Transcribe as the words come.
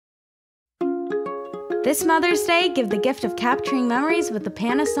This Mother's Day, give the gift of capturing memories with the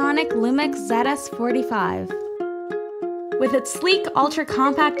Panasonic LUMIX ZS45. With its sleek,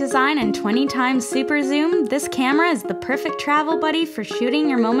 ultra-compact design and 20x super zoom, this camera is the perfect travel buddy for shooting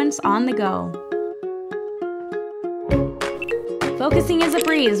your moments on the go. Focusing is a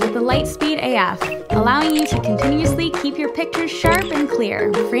breeze with the light speed AF, allowing you to continuously keep your pictures sharp and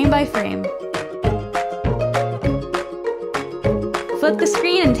clear, frame by frame. Flip the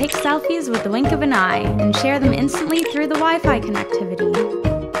screen and take selfies with the wink of an eye, and share them instantly through the Wi-Fi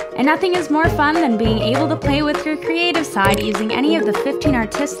connectivity. And nothing is more fun than being able to play with your creative side using any of the 15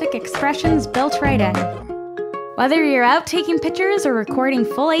 artistic expressions built right in. Whether you're out taking pictures or recording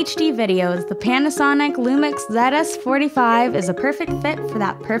full HD videos, the Panasonic LUMIX ZS45 is a perfect fit for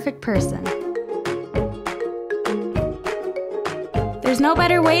that perfect person. There's no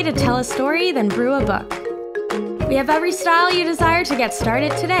better way to tell a story than brew a book. We have every style you desire to get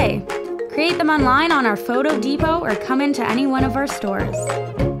started today. Create them online on our Foto Depot or come into any one of our stores.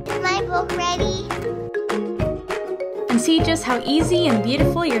 Is my book ready? And see just how easy and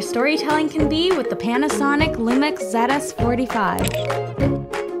beautiful your storytelling can be with the Panasonic LUMIX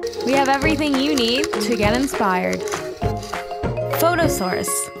ZS45. We have everything you need to get inspired. Photo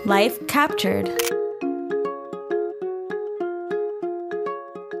Source, life captured.